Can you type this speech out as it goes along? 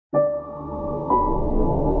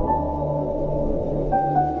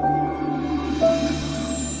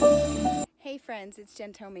friends, it's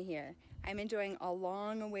Thoma here. I'm enjoying a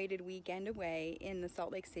long-awaited weekend away in the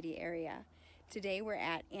Salt Lake City area. Today we're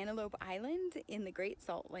at Antelope Island in the Great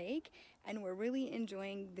Salt Lake, and we're really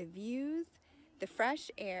enjoying the views, the fresh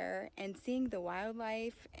air, and seeing the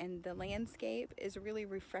wildlife and the landscape is really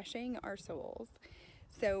refreshing our souls.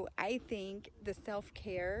 So I think the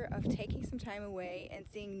self-care of taking some time away and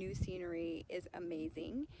seeing new scenery is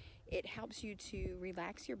amazing. It helps you to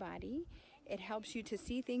relax your body, it helps you to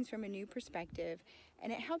see things from a new perspective,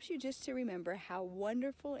 and it helps you just to remember how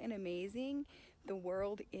wonderful and amazing the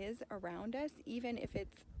world is around us, even if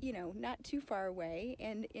it's, not too far away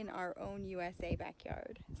and in our own USA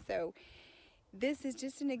backyard. So this is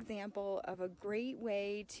just an example of a great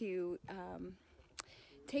way to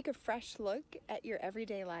take a fresh look at your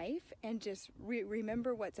everyday life and just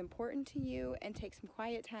remember what's important to you and take some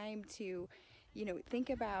quiet time to, think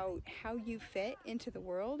about how you fit into the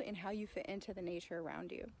world and how you fit into the nature around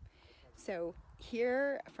you. So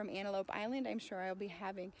here from Antelope Island, I'm sure I'll be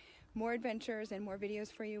having more adventures and more videos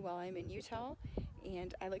for you while I'm in Utah,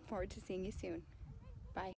 and I look forward to seeing you soon.